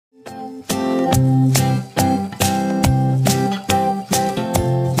Okay,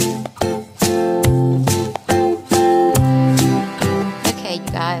 you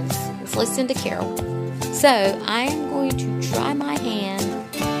guys, let's listen to Carol. So, I am going to try my hand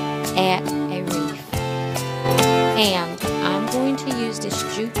at a wreath. And I'm going to use this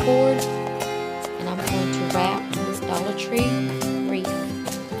jute cord, and I'm going to wrap this Dollar Tree wreath.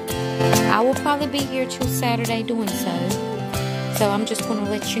 I will probably be here till Saturday doing so. So I'm just going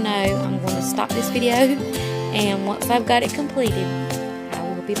to let you know I'm going to stop this video, and once I've got it completed, I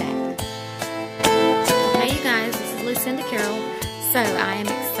will be back. Hey you guys, this is Lucinda Carol. So I am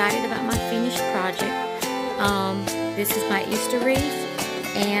excited about my finished project. This is my Easter wreath,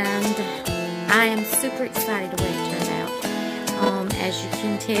 and I am super excited the way it turned out. As you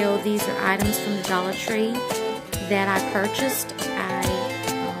can tell, these are items from the Dollar Tree that I purchased. I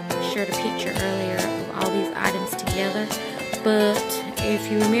shared a picture earlier of all these items together. But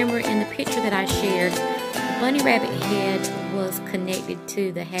if you remember in the picture that I shared, the bunny rabbit head was connected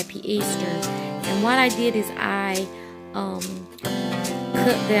to the Happy Easter. And what I did is I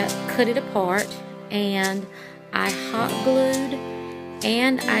cut it apart, and I hot glued,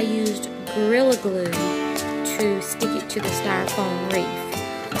 and I used Gorilla Glue to stick it to the styrofoam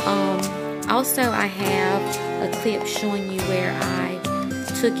wreath. Also, I have a clip showing you where I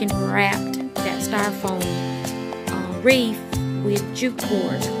took and wrapped that styrofoam wreath with jute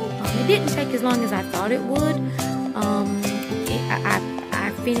cord. It didn't take as long as I thought it would.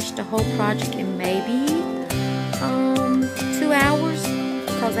 I finished the whole project in maybe 2 hours,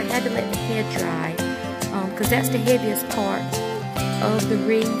 because I had to let the head dry, because that's the heaviest part of the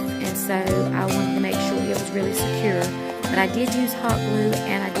wreath, and so I wanted to make sure it was really secure. But I did use hot glue,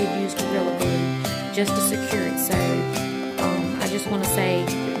 and I did use Gorilla Glue just to secure it. So I just want to say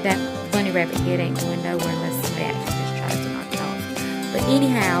that bunny rabbit head ain't going nowhere unless somebody actually just tries to knock it off. But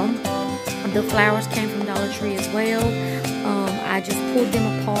anyhow, the flowers came from Dollar Tree as well. I just pulled them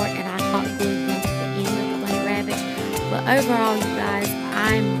apart, and I hot glued them to the end of the bunny rabbit. But overall, you guys,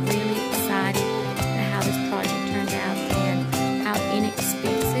 I'm really excited at how this project turned out and how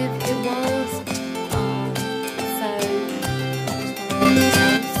inexpensive it was. So I just want to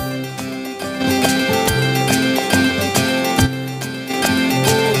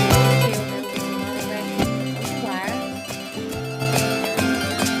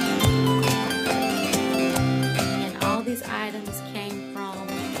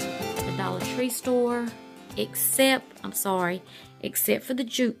store, except for the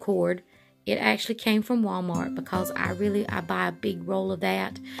jute cord. It actually came from Walmart, because I buy a big roll of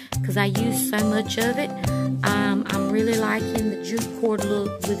that because I use so much of it. I'm really liking the jute cord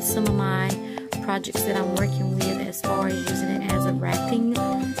look with some of my projects that I'm working with, as far as using it as a wrapping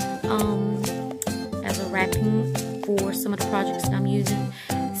for some of the projects that I'm using.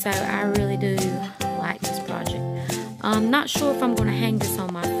 So I really do like this project. I'm not sure if I'm going to hang this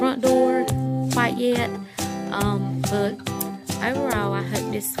on my front door quite yet, but overall, I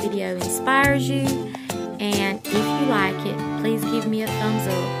hope this video inspires you, and if you like it, please give me a thumbs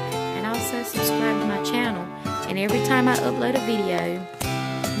up, and also subscribe to my channel. And every time I upload a video,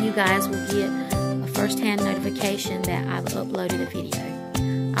 you guys will get a first-hand notification that I've uploaded a video.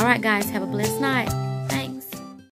 Alright guys, have a blessed night.